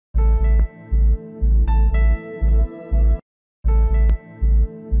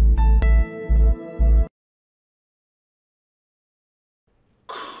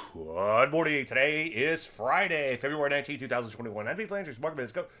Good morning. Today is Friday, February 19, 2021. I'm Landry. Market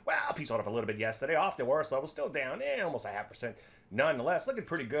minutes go. Well, peace off a little bit yesterday. Off the worst level, still down, almost a 0.5%. Nonetheless, looking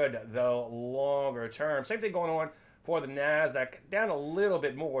pretty good, though, longer term. Same thing going on for the NASDAQ, down a little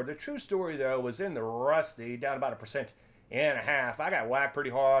bit more. The true story, though, was in the Rusty, down about 1.5%. I got whacked pretty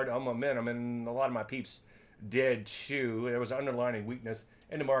hard on momentum, and a lot of my peeps did too. There was underlying weakness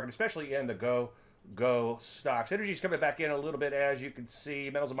in the market, especially in the go stocks. Energy's coming back in a little bit, as you can see.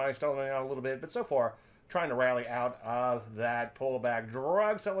 Metals and mining stalling out a little bit, but so far trying to rally out of that pullback.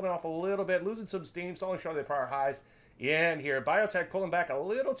 Drugs selling off a little bit, losing some steam, stalling short of their prior highs in here. Biotech pulling back a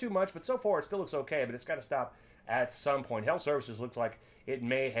little too much, but so far it still looks okay, but it's got to stop at some point. Health services looks like it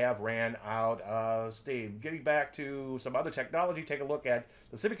may have ran out of steam. Getting back to some other technology, take a look at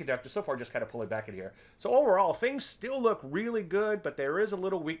the semiconductor. So far, just kind of pulling back in here. So overall, things still look really good, but there is a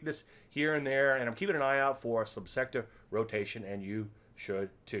little weakness here and there, and I'm keeping an eye out for some sector rotation, and you should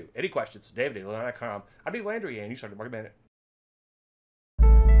too. Any questions? David@landry.com. I'm Dave Landry, and you started Market Minute.